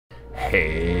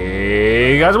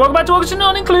Hey guys, welcome back to Oxygen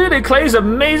Not Included, Klei's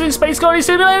amazing space colony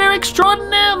simulator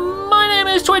extraordinaire. My name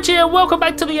is Twitchi and welcome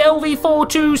back to the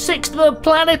LV426, the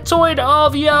planetoid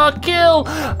of your kill,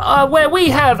 where we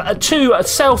have two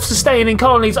self-sustaining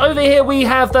colonies. Over here we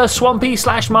have the swampy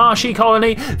 / marshy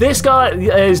colony. This guy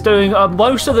is doing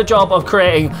most of the job of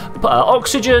creating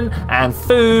oxygen and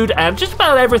food and just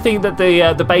about everything that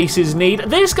the bases need.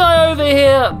 This guy over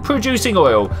here producing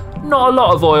oil. Not a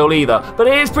lot of oil either, but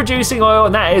it is producing oil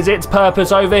and that is its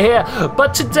purpose over here.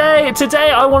 But today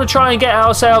I want to try and get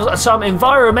ourselves some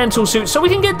environmental suits so we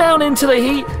can get down into the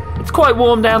heat. It's quite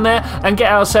warm down there, and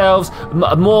get ourselves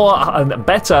more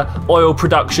better oil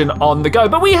production on the go.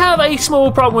 But we have a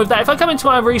small problem with that. If I come into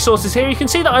my resources here, you can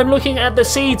see that I'm looking at the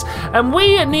seeds, and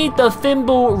we need the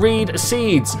thimble reed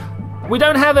seeds. We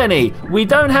don't have any. We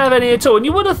don't have any at all. And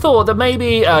you would have thought that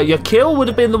maybe your kill would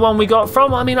have been the one we got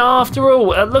from. I mean, after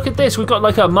all, look at this. We've got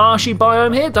like a marshy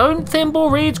biome here. Don't thimble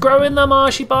reeds grow in the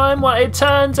marshy biome? Well, it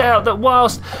turns out that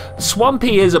whilst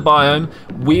swampy is a biome,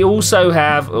 we also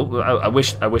have. Oh, I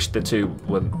wish the two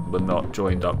were not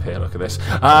joined up here. Look at this.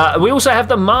 We also have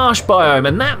the marsh biome,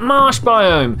 and that marsh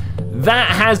biome that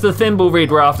has the thimble reed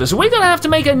we're after. So we're gonna have to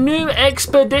make a new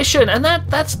expedition, and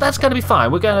that's gonna be fine.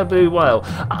 We're gonna do well.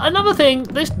 Another thing,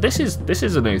 this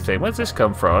is a new thing. Where's this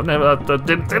come from? I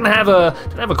didn't have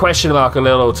a question mark a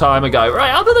little time ago.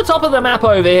 Right up at the top of the map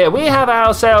over here, we have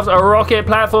ourselves a rocket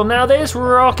platform. Now this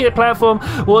rocket platform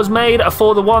was made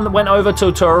for the one that went over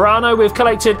to Toronto. We've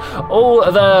collected all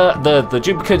the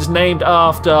duplicants named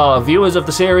after viewers of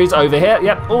the series over here.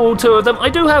 Yep, all two of them. I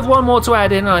do have one more to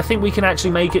add in, and I think we can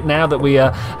actually make it now that we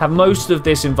have most of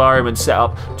this environment set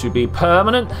up to be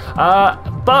permanent.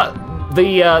 But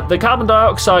the carbon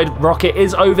dioxide rocket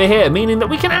is over here, meaning that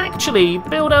we can actually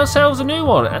build ourselves a new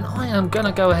one, and I am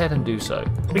gonna go ahead and do so.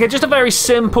 Okay, just a very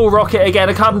simple rocket again,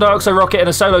 a carbon dioxide rocket and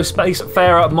a solo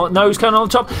spacefarer nose cone on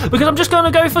the top, because I'm just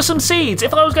gonna go for some seeds.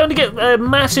 If I was going to get a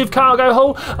massive cargo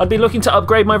hold, I'd be looking to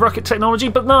upgrade my rocket technology,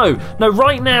 but no,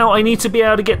 right now I need to be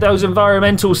able to get those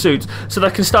environmental suits so that I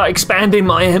can start expanding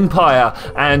my empire,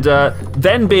 and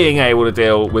then being able to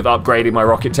deal with upgrading my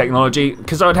rocket technology,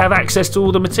 because I'd have access to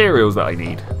all the materials that I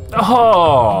need.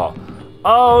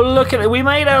 Oh, look at it. We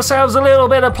made ourselves a little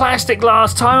bit of plastic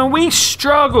last time and we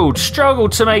struggled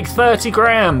to make 30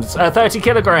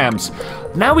 kilograms.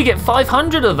 Now we get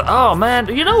 500 of them. Oh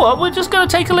man, you know what? We're just going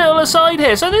to take a little aside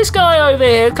here. So this guy over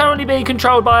here, currently being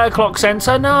controlled by a clock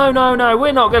sensor. No,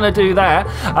 we're not going to do that.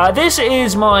 This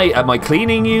is my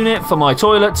cleaning unit for my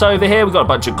toilets over here. We've got a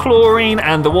bunch of chlorine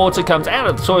and the water comes out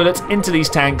of the toilets into these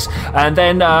tanks. And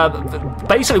then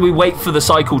basically we wait for the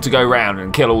cycle to go round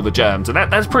and kill all the germs. And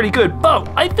that's pretty good. But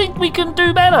I think we can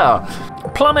do better.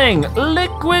 Plumbing,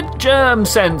 liquid germ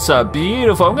sensor,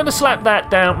 beautiful. I'm going to slap that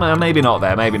down. Maybe not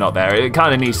there. It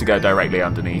kind of needs to go directly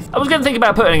underneath. I was going to think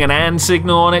about putting an and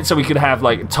signal on it so we could have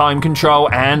like time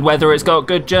control and whether it's got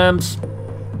good germs,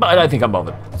 but I don't think I'm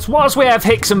bothered. So whilst we have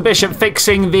Hicks and Bishop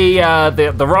fixing the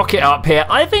rocket up here,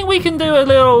 I think we can do a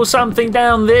little something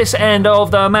down this end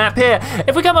of the map here.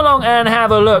 If we come along and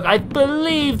have a look, I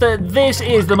believe that this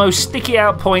is the most sticky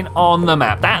out point on the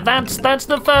map. That's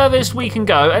the furthest we can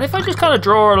go. And if I just kind of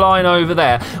draw a line over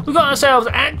there, we've got ourselves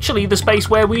actually the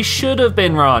space where we should have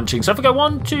been ranching. So if we go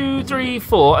 1, 2, 3,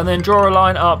 4, and then draw a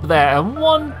line up there, and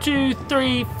 1, 2,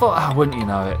 3, 4. Oh, wouldn't you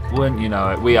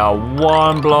know it? We are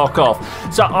one block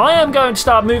off. So I am going to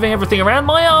start moving everything around.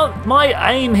 My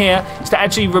aim here is to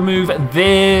actually remove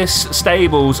this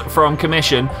stables from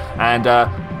commission and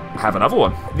have another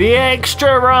one. The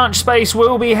extra ranch space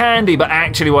will be handy, but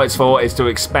actually what it's for is to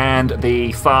expand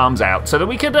the farms out so that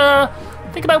we could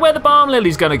think about where the balm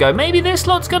lily's going to go. Maybe this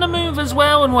lot's going to move as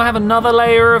well and we'll have another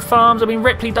layer of farms. I mean,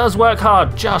 Ripley does work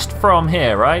hard just from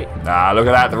here, right? Ah, look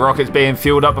at that. The rocket's being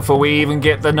fueled up before we even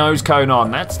get the nose cone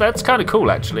on. That's kind of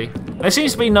cool, actually. There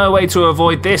seems to be no way to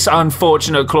avoid this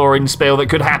unfortunate chlorine spill that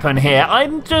could happen here.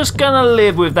 I'm just gonna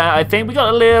live with that, I think. We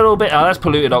got a little bit, oh, that's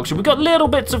polluted oxygen. We got little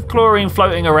bits of chlorine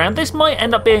floating around. This might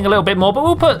end up being a little bit more,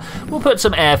 but we'll put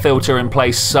some air filter in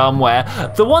place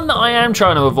somewhere. The one that I am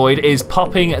trying to avoid is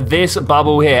popping this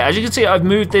bubble here. As you can see, I've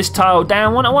moved this tile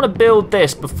down. I want to build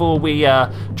this before we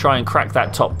try and crack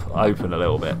that top open a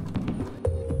little bit.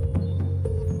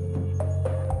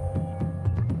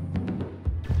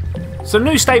 Some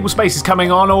new stable space is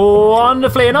coming on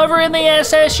wonderfully, and over in the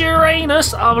SS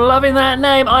Uranus, I'm loving that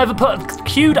name. I've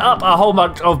queued up a whole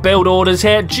bunch of build orders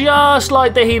here, just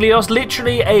like the Helios,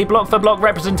 literally a block for block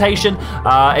representation.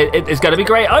 It's going to be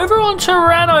great. Over on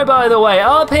Tyranno, by the way,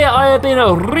 up here I have been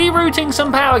rerouting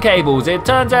some power cables. It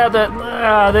turns out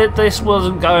that this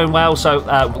wasn't going well,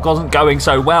 wasn't going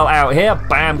so well out here.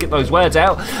 Bam, get those words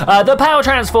out. The power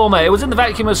transformer, it was in the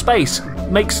vacuum of space,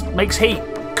 makes heat.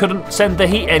 Couldn't send the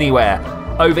heat anywhere.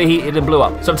 Overheated and blew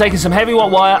up. So I'm taking some heavy watt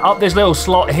wire up this little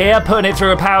slot here, putting it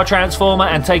through a power transformer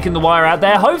and taking the wire out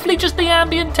there. Hopefully just the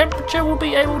ambient temperature will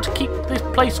be able to keep this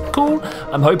place cool.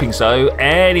 I'm hoping so.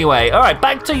 Anyway, all right,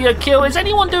 back to your kill. Is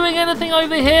anyone doing anything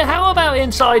over here? How about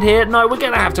inside here? No, we're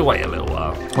gonna have to wait a little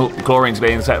while. Oh, the chlorine's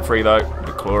being set free though.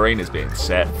 The chlorine is being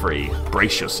set free.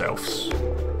 Brace yourselves.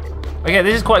 Okay,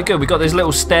 this is quite good. We've got this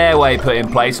little stairway put in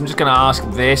place. I'm just going to ask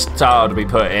this tile to be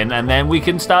put in, and then we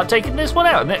can start taking this one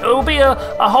out. And it will be a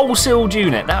whole sealed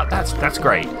unit. That's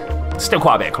great. Still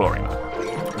quite a bit of chlorine, though.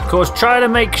 Of course, trying to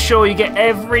make sure you get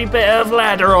every bit of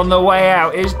ladder on the way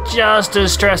out is just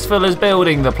as stressful as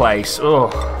building the place.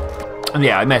 Oh, and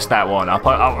yeah, I messed that one up.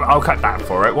 I'll cut that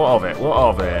for it. What of it? What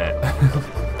of it?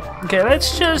 Okay,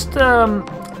 let's just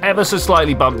ever so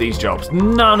slightly bump these jobs.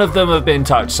 None of them have been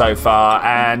touched so far,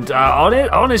 and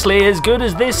honestly, as good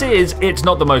as this is, it's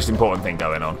not the most important thing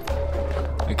going on.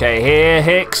 Okay, here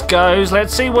Hicks goes.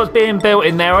 Let's see what's being built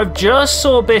in there. I've just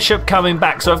saw Bishop coming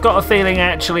back, so I've got a feeling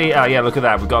actually, oh yeah, look at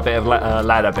that. We've got a bit of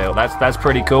ladder built. That's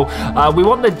pretty cool. We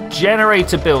want the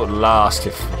generator built last,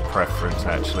 if preference,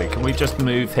 actually. Can we just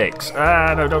move Hicks?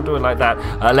 No, don't do it like that.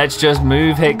 Let's just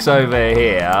move Hicks over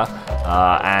here.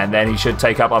 And then he should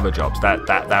take up other jobs.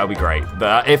 That would be great.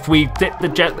 But if we get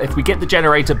the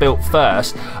generator built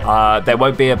first, there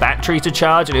won't be a battery to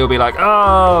charge, and it'll be like,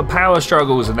 oh, power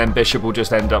struggles, and then Bishop will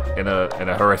just end up in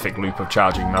a horrific loop of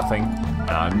charging nothing.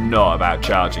 And I'm not about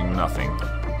charging nothing.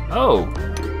 Oh,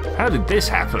 how did this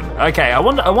happen? Okay, I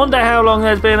wonder how long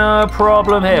there's been a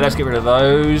problem here. Let's get rid of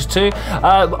those two.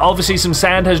 Obviously, some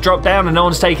sand has dropped down and no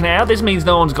one's taken it out. This means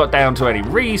no one's got down to any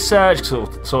research,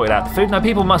 sorted out the food. No,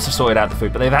 people must have sorted out the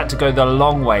food, but they've had to go the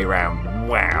long way round.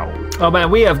 Wow. Oh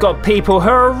man, we have got people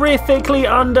horrifically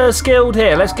underskilled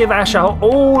here. Let's give Asher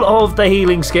all of the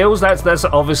healing skills. That's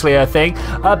obviously a thing.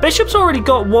 Bishop's already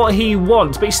got what he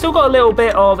wants, but he's still got a little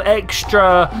bit of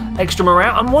extra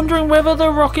morale. I'm wondering whether the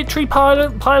rocketry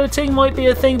piloting might be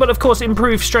a thing, but of course,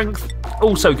 improved strength,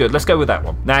 also good. Let's go with that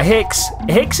one. Now,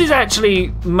 Hicks is actually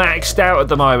maxed out at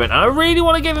the moment, and I really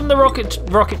want to give him the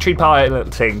rocketry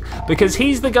piloting because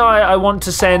he's the guy I want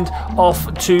to send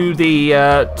off to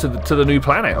the new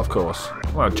planet, of course.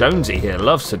 Well, Jonesy here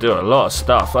loves to do a lot of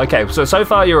stuff. Okay, so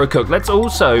far you're a cook. Let's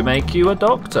also make you a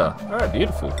doctor. All right,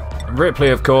 beautiful. And Ripley,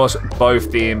 of course,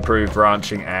 both the improved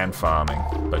ranching and farming,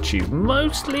 but she's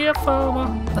mostly a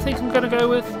farmer, I think I'm gonna go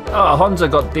with. Oh,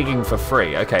 Honza got digging for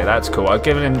free. Okay, that's cool. I've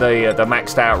given him the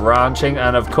maxed out ranching,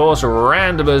 and of course,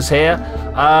 Randomers here.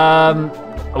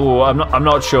 Oh, I'm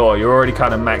not sure. You're already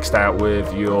kind of maxed out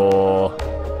with your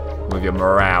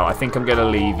morale. I think I'm gonna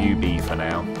leave you be for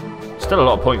now. Still a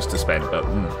lot of points to spend, but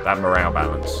that morale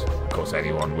balance. Of course,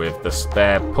 anyone with the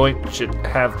spare point should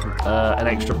have an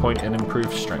extra point in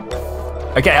improved strength.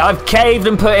 Okay, I've caved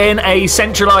and put in a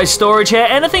centralized storage here.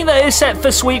 Anything that is set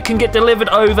for sweep can get delivered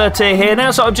over to here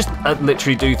now, so I'll just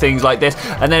literally do things like this,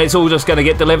 and then it's all just going to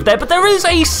get delivered there. But there is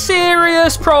a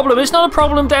serious problem. It's not a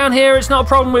problem down here. It's not a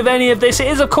problem with any of this. It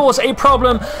is, of course, a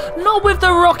problem not with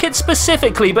the rocket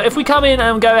specifically, but if we come in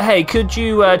and go, hey, could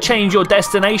you change your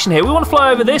destination here? We want to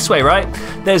fly over this way, right?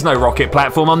 There's no rocket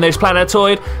platform on this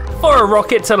planetoid for a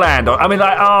rocket to land on. I mean,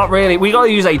 like, really, we got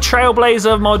to use a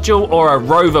Trailblazer module or a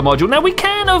rover module. Now, we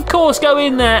can, of course, go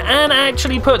in there and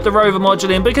actually put the rover module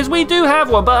in because we do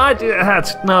have one, but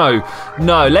no.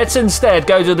 Let's instead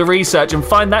go to the research and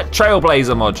find that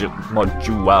Trailblazer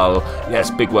module. Yes,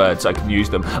 big words, I can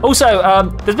use them. Also,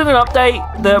 there's been an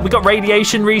update that we got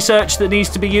radiation research that needs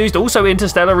to be used, also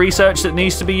interstellar research that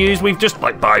needs to be used. We've just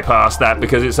like bypassed that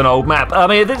because it's an old map. I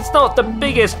mean, it's not the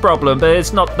biggest problem, but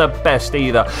it's not the best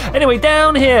either. Anyway,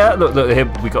 down here, look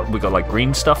here, we got like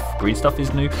green stuff. Green stuff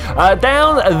is new.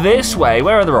 Down this way,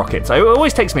 where are the rockets? It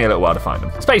always takes me a little while to find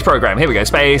them. Space program, here we go.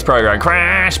 Space program,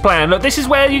 crash plan. Look, this is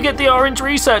where you get the orange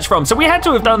research from. So we had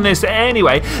to have done this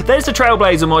anyway. There's the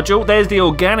Trailblazer module. There's the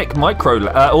organic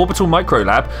orbital micro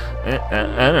lab.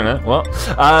 I don't know what.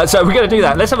 So we're going to do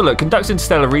that. Let's have a look. Conducts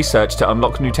interstellar research to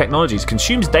unlock new technologies.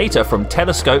 Consumes data from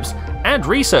telescopes and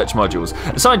research modules.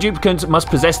 Assigned duplicants must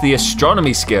possess the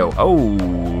astronomy skill. Oh,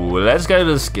 let's go to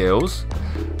the skills.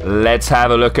 let's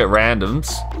have a look at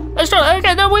randoms.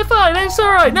 Okay, no, we're fine. It's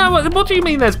all right. No, what do you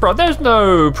mean there's There's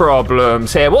no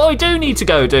problems here. Well, we do need to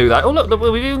go do that. Oh, look,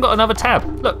 we've even got another tab.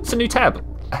 Look, it's a new tab.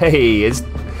 Hey, is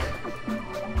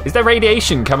there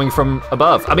radiation coming from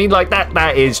above? I mean, like,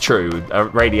 that is true.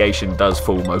 Radiation does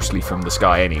fall mostly from the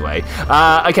sky anyway.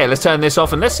 Okay, let's turn this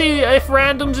off and let's see if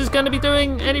randoms is going to be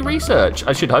doing any research.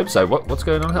 I should hope so. What's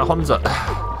going on here? Honza.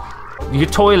 You're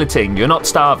toileting, you're not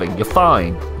starving, you're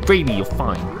fine. Really, you're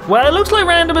fine. Well, it looks like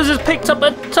Randomers has picked up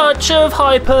a touch of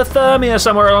hypothermia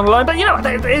somewhere along the line, but you know,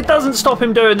 it doesn't stop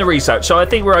him doing the research, so I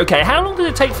think we're okay. How long did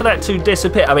it take for that to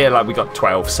disappear? I mean, like, we got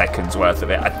 12 seconds worth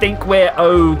of it. I think we're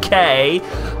okay.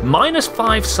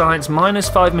 -5 science,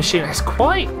 -5 machine. It's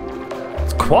quite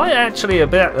actually a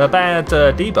bad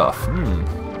debuff.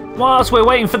 Whilst we're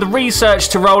waiting for the research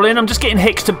to roll in, I'm just getting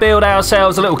Hicks to build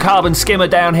ourselves a little carbon skimmer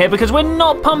down here because we're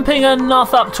not pumping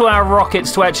enough up to our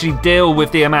rockets to actually deal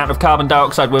with the amount of carbon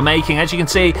dioxide we're making. As you can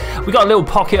see, we've got a little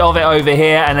pocket of it over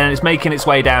here and then it's making its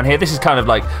way down here. This is kind of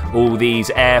like all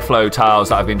these airflow tiles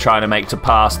that I've been trying to make to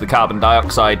pass the carbon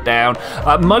dioxide down.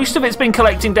 Most of it's been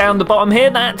collecting down the bottom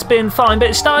here. That's been fine, but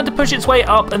it's starting to push its way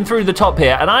up and through the top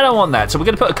here, and I don't want that. So we're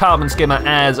going to put a carbon skimmer,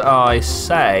 as I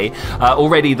say.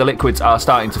 Already the liquids are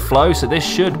starting to flow, so this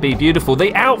should be beautiful.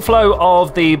 The outflow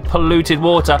of the polluted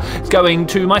water is going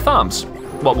to my farms.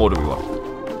 What more do we want?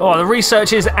 Oh, the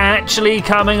research is actually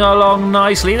coming along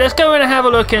nicely. Let's go and have a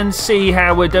look and see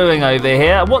how we're doing over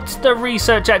here. What's the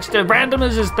research actually doing?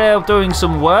 Randomers is there doing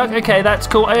some work. Okay, that's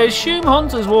cool. I assume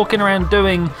Honza's walking around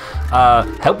doing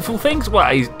helpful things. Well,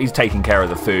 he's taking care of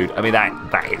the food. I mean, that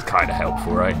is kind of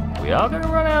helpful, right? We are going to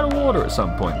run out of water at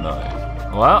some point, though.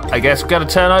 Well, I guess we're going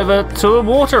to turn over to a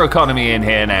water economy in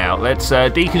here now. Let's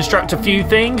deconstruct a few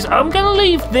things. I'm going to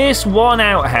leave this one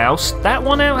outhouse. That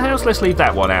one outhouse? Let's leave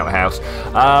that one outhouse.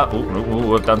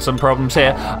 We've done some problems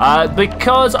here.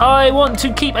 Because I want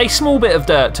to keep a small bit of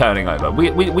dirt turning over.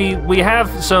 We have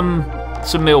some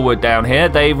millwood down here.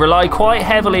 They rely quite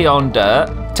heavily on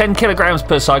dirt. 10 kilograms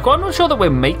per cycle. I'm not sure that we're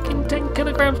making 10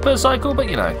 kilograms per cycle, but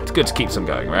you know, it's good to keep some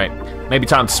going, right? Maybe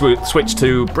time to switch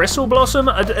to bristle blossom.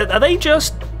 Are they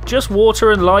just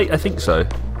water and light? I think so.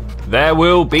 There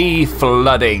will be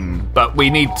flooding, but we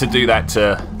need to do that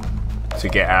to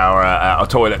get our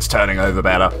toilets turning over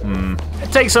better.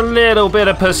 It takes a little bit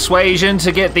of persuasion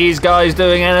to get these guys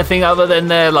doing anything other than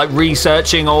they're like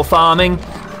researching or farming.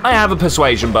 I have a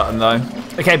persuasion button though.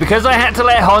 Okay, because I had to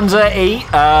let Honza eat,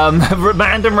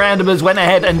 randomers went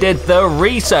ahead and did the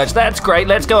research. That's great.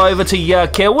 Let's go over to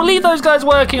Yerkill. We'll leave those guys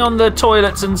working on the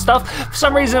toilets and stuff. For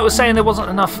some reason, it was saying there wasn't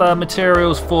enough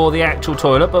materials for the actual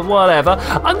toilet, but whatever.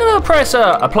 I'm going to press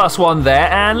a +1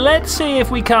 there, and let's see if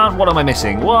we can't... What am I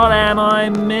missing? What am I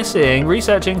missing?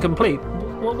 Research incomplete.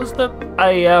 What was the...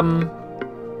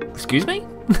 Excuse me?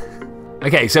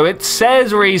 Okay, so it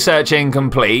says research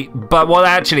incomplete, but what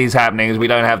actually is happening is we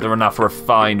don't have enough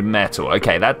refined metal.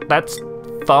 Okay, that's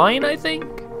fine, I think.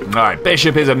 All right,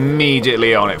 Bishop is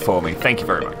immediately on it for me. Thank you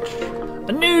very much.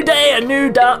 A new day, a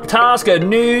new task, a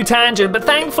new tangent, but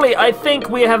thankfully I think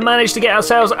we have managed to get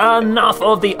ourselves enough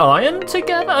of the iron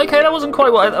together. Okay, that wasn't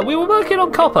quite what we were working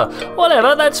on. Copper.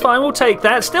 Whatever, that's fine, we'll take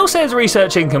that. Still says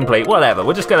research incomplete. Whatever,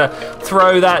 we're just gonna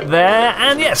throw that there,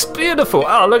 and yes, beautiful.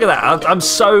 Oh, look at that. I'm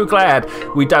so glad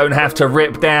we don't have to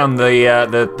rip down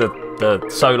the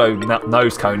solo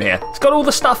nose cone here. It's got all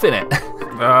the stuff in it.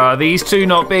 These two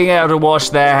not being able to wash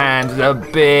their hands is a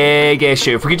big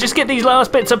issue. If we could just get these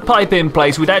last bits of pipe in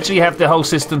place, we'd actually have the whole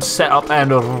system set up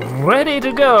and ready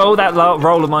to go. That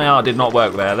roll of my R did not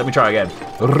work there. Let me try again.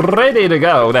 Ready to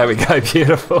go. There we go.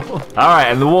 Beautiful. All right,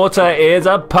 and the water is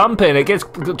a pumping. It gets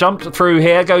jumped through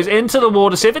here, goes into the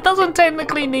water sieve. It doesn't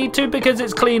technically need to because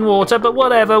it's clean water, but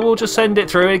whatever. We'll just send it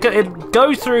through. It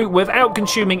goes through without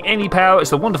consuming any power.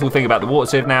 It's the wonderful thing about the water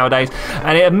sieve nowadays,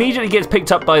 and it immediately gets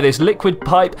picked up by this liquid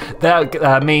pipe.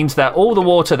 That means that all the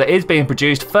water that is being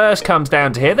produced first comes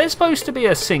down to here. There's supposed to be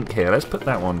a sink here. Let's put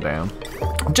that one down.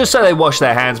 Just so they wash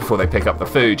their hands before they pick up the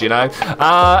food, you know.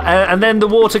 And then the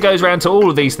water goes around to all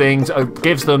of these things,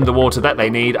 gives them the water that they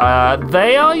need.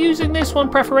 They are using this one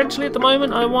preferentially at the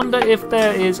moment. I wonder if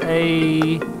there is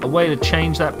a way to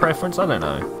change that preference. I don't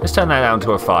know. Let's turn that down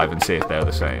to a 5 and see if they're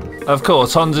the same. Of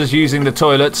course, Honza's using the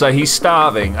toilet, so he's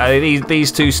starving.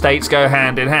 These two states go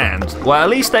hand in hand. Well, at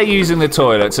least they're using the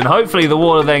toilets, and hopefully the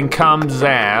water then comes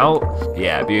out.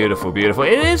 Yeah, beautiful, beautiful.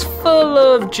 It is full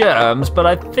of germs, but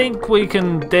I think we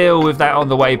can deal with that on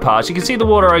the way past. You can see the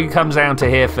water only comes down to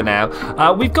here for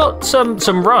now. We've got some want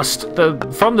some rust.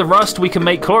 From the rust we can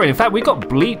make chlorine. In fact, we've got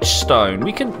bleach stone.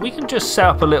 We can just set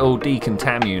up a little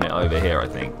decontam unit over here, I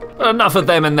think. But enough of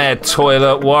them and their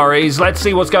toilet worries. Let's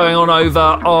see what's going on over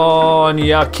on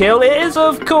Yakil. It is,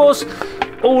 of course,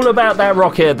 all about that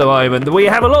rocket at the moment. We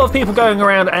have a lot of people going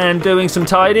around and doing some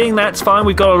tidying. That's fine.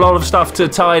 We've got a lot of stuff to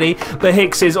tidy. But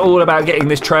Hicks is all about getting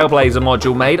this Trailblazer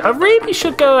module made. I really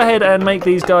should go ahead and make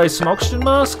these guys some oxygen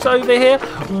masks over here.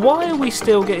 Why are we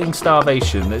still getting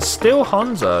starvation? It's still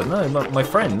Hansa. No, my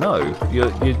friend, no.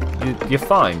 You're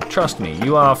fine. Trust me,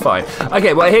 you are fine.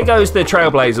 Okay, well, here goes the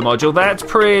Trailblazer module. That's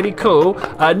pretty cool.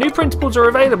 New printables are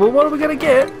available. What are we going to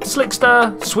get?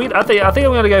 Slickster, Sweet. I think I'm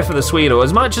going to go for the Sweeter.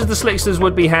 As much as the Slicksters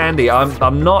would be handy,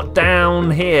 I'm not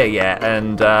down here yet,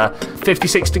 and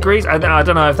 56 degrees. I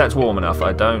don't know if that's warm enough.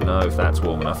 I don't know if that's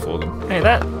warm enough for them. Hey,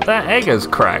 that egg has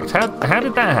cracked. How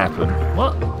did that happen?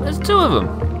 What? There's two of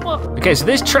them. What? Okay, so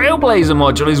this Trailblazer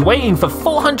module is waiting for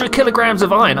 400 kilograms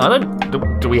of iron.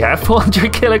 Do we have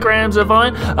 400 kilograms of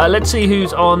iron? Let's see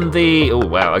who's on the. Oh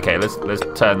wow. Okay, let's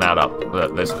turn that up.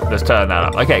 Let's turn that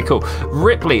up. Okay, cool.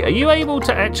 Ripley, are you able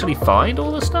to actually find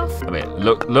all the stuff? I mean,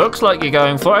 looks like you're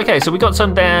going for. Okay, so we got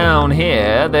some down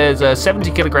here. There's 70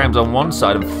 kilograms on one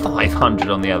side and 500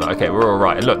 on the other. Okay, we're all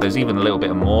right. And look, there's even a little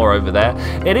bit more over there.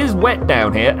 It is wet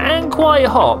down here and quite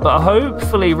hot, but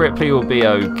hopefully Ripley will be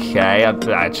okay.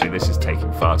 Actually, this is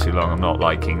taking far too long. I'm not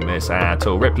liking this at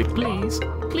all. Ripley, please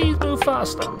move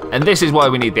faster. And this is why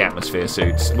we need the atmosphere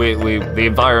suits. The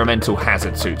environmental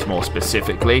hazard suits, more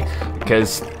specifically,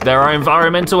 because there are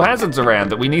environmental hazards around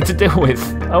that we need to deal with.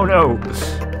 Oh no.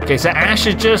 Okay, so Ash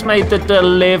has just made the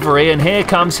delivery, and here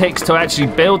comes Hicks to actually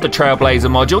build the Trailblazer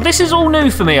module. This is all new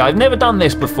for me. I've never done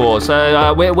this before,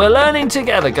 so we're learning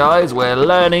together, guys. We're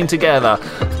learning together.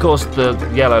 Of course, the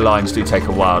yellow lines do take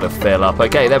a while to fill up.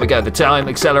 Okay, there we go. The time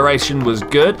acceleration was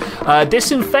good.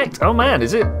 Disinfect. Oh man,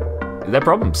 is it? Are there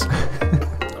problems?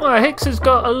 Well, Hicks has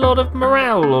got a lot of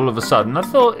morale all of a sudden. I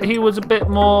thought he was a bit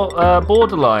more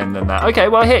borderline than that. Okay,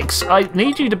 well, Hicks, I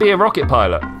need you to be a rocket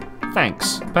pilot.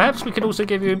 Thanks. Perhaps we could also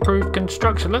give you improved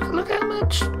construction. Look how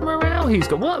much morale he's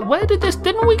got. What? Where did this?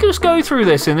 Didn't we just go through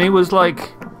this and he was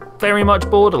like very much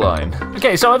borderline?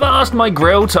 Okay, so I've asked my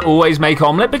grill to always make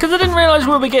omelette because I didn't realize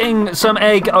we were getting some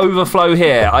egg overflow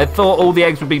here. I thought all the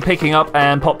eggs would be picking up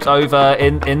and popped over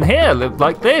in here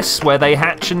like this, where they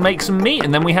hatch and make some meat,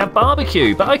 and then we have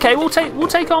barbecue. But okay, we'll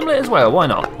take omelette as well. Why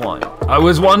not? Why not? I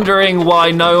was wondering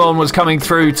why no one was coming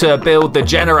through to build the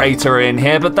generator in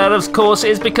here, but that of course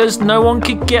is because no one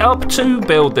could get up to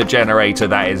build the generator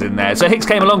that is in there. So Hicks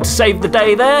came along to save the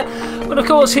day there, but of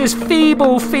course his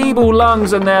feeble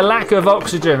lungs and their lack of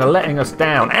oxygen are letting us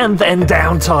down. And then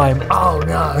downtime. Oh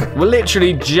no. We're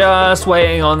literally just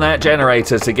waiting on that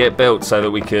generator to get built so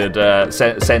that we could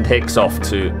send Hicks off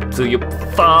to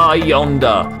far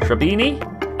yonder. Shrabini?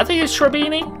 I think it's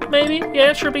Shrabini, maybe?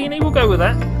 Yeah, Shrabini, we'll go with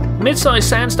that. Mid-sized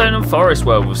sandstone and forest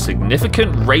world with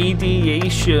significant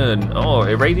radiation. Oh,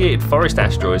 irradiated forest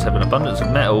asteroids have an abundance of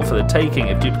metal for the taking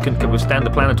if duplicant can withstand the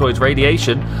planetoid's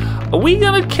radiation. Are we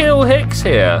gonna kill Hicks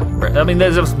here? I mean,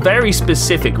 there's a very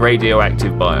specific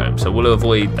radioactive biome, so we'll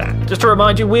avoid that. Just to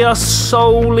remind you, we are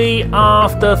solely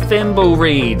after thimble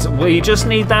reeds. We just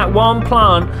need that one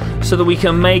plant so that we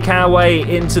can make our way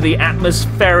into the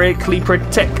atmospherically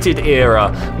protected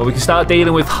era, where we can start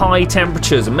dealing with high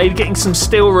temperatures and maybe getting some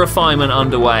steel refinement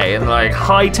underway and like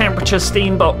high temperature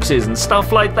steam boxes and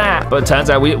stuff like that. But it turns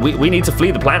out we need to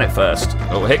flee the planet first.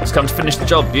 Oh, Hicks come to finish the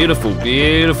job. Beautiful,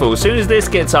 beautiful. As soon as this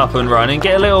gets up and running,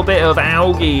 get a little bit of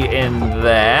algae in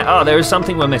there. Oh, there is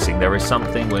something we're missing. There is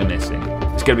something we're missing.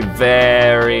 It's going to be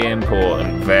very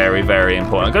important, very, very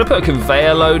important. I'm going to put a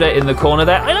conveyor loader in the corner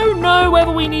there. I don't know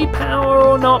whether we need power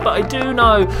or not, but I do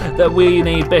know that we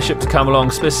need Bishop to come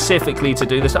along specifically to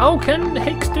do this. Oh, can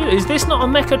Hicks do it? Is this not a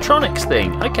mechatronics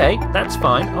thing? Okay, that's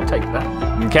fine. I'll take that.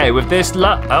 Okay, with this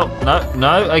oh,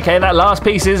 no. Okay, that last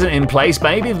piece isn't in place.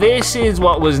 Maybe this is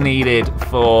what was needed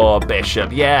for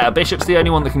Bishop. Yeah, Bishop's the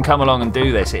only one that can come along and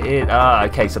do this.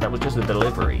 Okay, so that was just a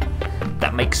delivery.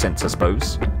 That makes sense, I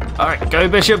suppose. All right, go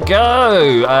Bishop,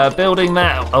 go! Building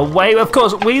that away. Of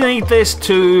course, we need this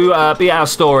to be our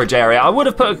storage area. I would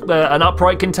have put an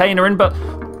upright container in, but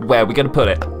where are we going to put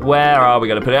it? Where are we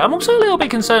going to put it? I'm also a little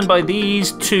bit concerned by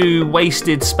these two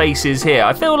wasted spaces here.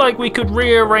 I feel like we could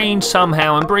rearrange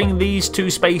somehow and bring these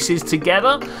two spaces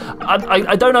together.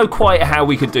 I don't know quite how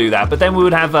we could do that, but then we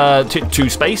would have two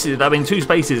spaces. I mean, two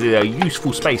spaces is a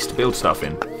useful space to build stuff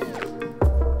in.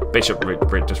 Bishop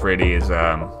just really is,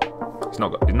 he's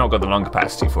not got the lung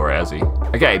capacity for it, has he?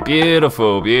 Okay,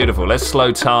 beautiful, beautiful. Let's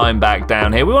slow time back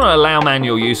down here. We want to allow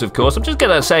manual use, of course. I'm just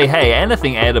gonna say, hey,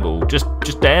 anything edible, just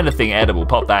just anything edible,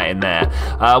 pop that in there.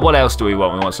 What else do we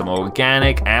want? We want some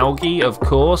organic algae, of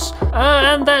course.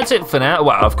 And that's it for now.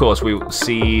 Well, of course, we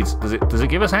seeds. Does it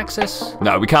give us access?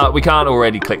 No, we can't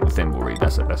already click the thimble reed.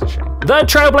 That's a shame. The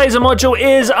Trailblazer module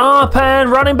is up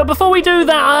and running, but before we do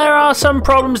that, there are some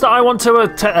problems that I want to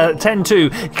attend to. You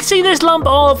can see this lump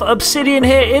of obsidian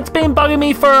here. It's been bugging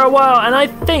me for a while, and I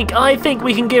think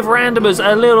we can give randomers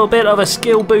a little bit of a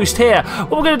skill boost here.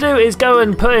 What we're going to do is go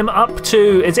and put him up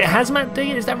to, is it hazmat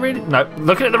digging? Is that really? No,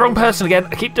 looking at the wrong person again.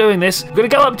 I keep doing this. We're going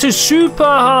to go up to super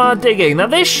hard digging. Now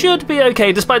this should be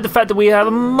okay, despite the fact that we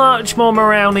have much more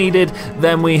morale needed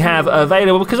than we have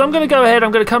available, because I'm going to go ahead,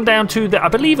 I'm going to come down to the, I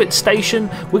believe it's station.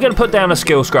 We're going to put down a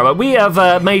skill scrubber. We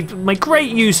have made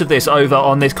great use of this over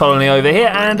on this colony over here,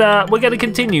 and we're going to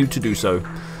continue to do so.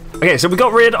 Okay, so we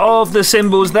got rid of the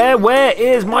symbols there. Where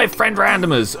is my friend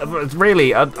randomers?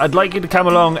 Really, I'd like you to come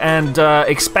along and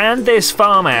expand this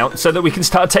farm out so that we can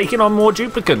start taking on more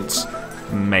duplicants.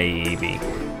 Maybe.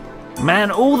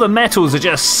 Man, all the metals are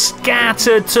just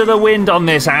scattered to the wind on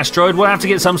this asteroid. We'll have to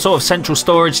get some sort of central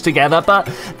storage together, but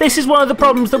this is one of the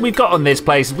problems that we've got on this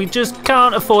place. We just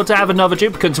can't afford to have another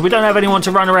duplicant, so we don't have anyone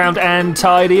to run around and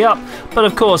tidy up. But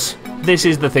of course, this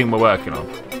is the thing we're working on.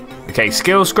 Okay,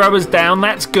 skill scrubbers down,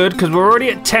 that's good, because we're already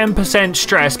at 10%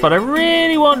 stress, but I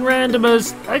really want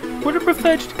randomers. I would have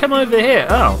preferred you to come over here.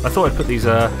 Oh, I thought I'd put these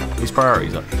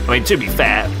priorities up. I mean, to be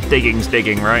fair, digging's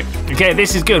digging, right? Okay,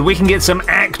 this is good. We can get some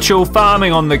actual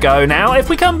farming on the go now. If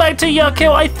we come back to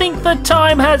Yakil, I think the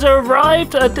time has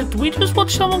arrived. Did we just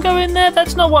watch someone go in there?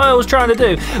 That's not what I was trying to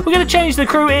do. We're going to change the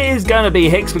crew. It is going to be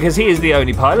Hicks, because he is the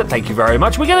only pilot. Thank you very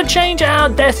much. We're going to change our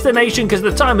destination, because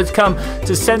the time has come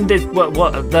to send this...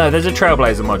 There's a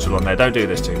Trailblazer module on there. Don't do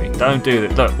this to me. Don't do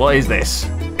this. Look, what is this?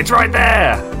 It's right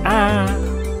there.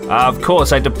 Of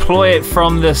course, I deploy it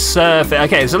from the surface.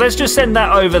 Okay, so let's just send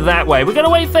that over that way. We're going to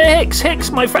wait for Hicks.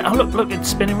 Hicks, my friend. Oh, look, it's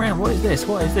spinning around. What is this?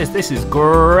 What is this? This is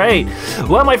great.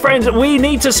 Well, my friends, we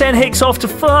need to send Hicks off to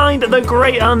find the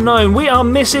great unknown. We are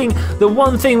missing the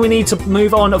one thing we need to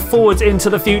move on forwards into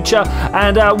the future.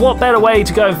 And what better way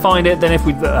to go and find it than if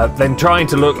we than trying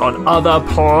to look on other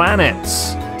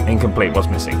planets? Incomplete. What's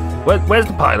missing? Where's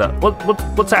the pilot?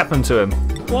 What's happened to him?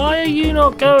 Why are you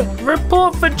not going?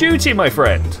 Report for duty, my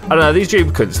friend. I don't know, these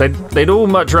duplicants, they'd all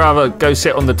much rather go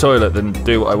sit on the toilet than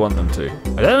do what I want them to.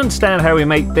 I don't understand how we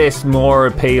make this more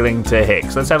appealing to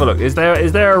Hicks. Let's have a look. Is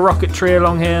there a rocket tree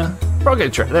along here?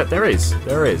 Rocket tree. There is.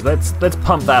 Let's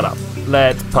pump that up.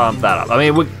 Let's pump that up. I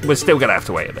mean, we're still gonna have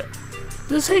to wait a bit.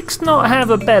 Does Hicks not have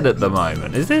a bed at the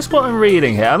moment? Is this what I'm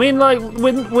reading here? I mean, like,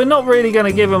 we're not really going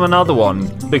to give him another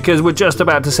one because we're just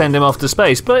about to send him off to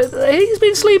space, but he's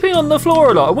been sleeping on the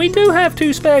floor a lot, and we do have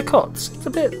 2 spare cots. It's a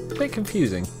bit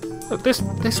confusing. Look, this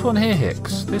one here,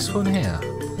 Hicks. This one here.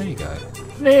 There you go.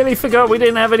 Nearly forgot we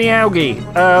didn't have any algae.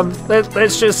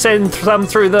 Let's just send some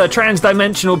through the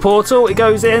trans-dimensional portal. It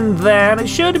goes in there, and it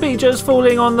should be just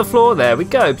falling on the floor. There we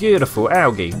go. Beautiful.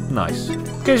 Algae. Nice.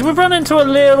 Because we've run into a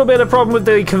little bit of problem with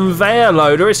the conveyor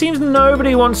loader. It seems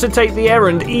nobody wants to take the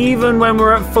errand, even when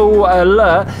we're at full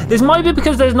alert. This might be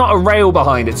because there's not a rail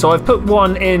behind it, so I've put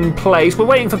one in place. We're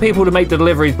waiting for people to make the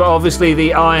deliveries, but obviously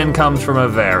the iron comes from a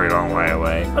very long way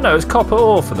away. Oh no, it's copper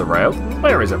ore for the rail.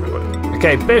 Where is everybody?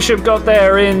 Okay, Bishop got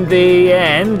there in the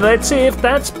end. Let's see if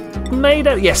that's made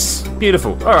out. Yes,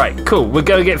 beautiful. All right, cool. We're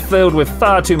going to get filled with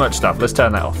far too much stuff. Let's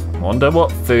turn that off. Wonder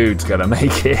what food's going to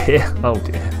make it here. Oh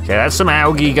dear. Okay, that's some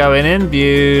algae going in.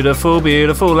 Beautiful,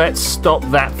 beautiful. Let's stop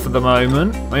that for the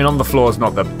moment. I mean, on the floor is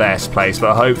not the best place,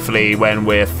 but hopefully when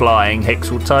we're flying,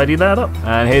 Hicks will tidy that up.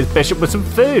 And here's Bishop with some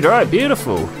food. All right,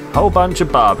 beautiful. Whole bunch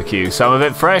of barbecue. Some of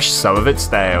it fresh, some of it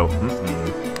stale.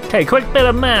 Okay, quick bit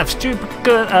of maths.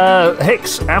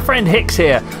 Hicks, our friend Hicks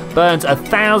here, burns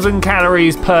 1,000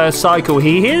 calories per cycle.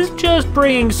 He is just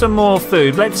bringing some more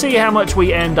food. Let's see how much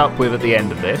we end up with at the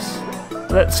end of this.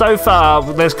 So far,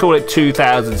 let's call it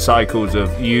 2,000 cycles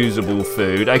of usable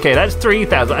food. Okay, that's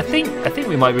 3,000. I think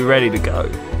we might be ready to go.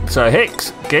 So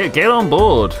Hicks, get on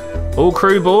board. All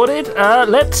crew boarded.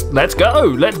 Let's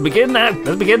go. Let's begin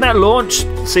that launch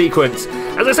sequence.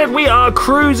 As I said, we are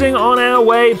cruising on our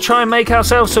way to try and make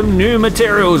ourselves some new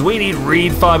materials. We need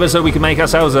reed fiber so we can make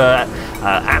ourselves a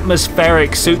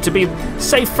atmospheric suit to be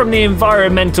safe from the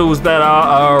environmentals that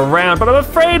are around. But I'm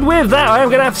afraid with that, I am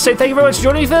going to have to say thank you very much for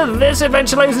joining me for this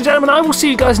adventure, ladies and gentlemen. I will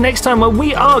see you guys next time when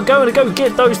we are going to go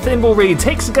get those thimble reeds.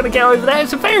 Hicks is going to get over there.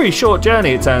 It's a very short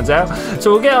journey, it turns out.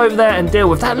 So we'll get over there and deal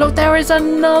with that. Look, there is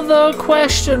another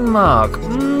question mark.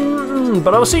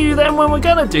 But I'll see you then when we're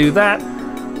going to do that.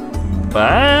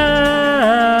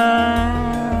 Bye.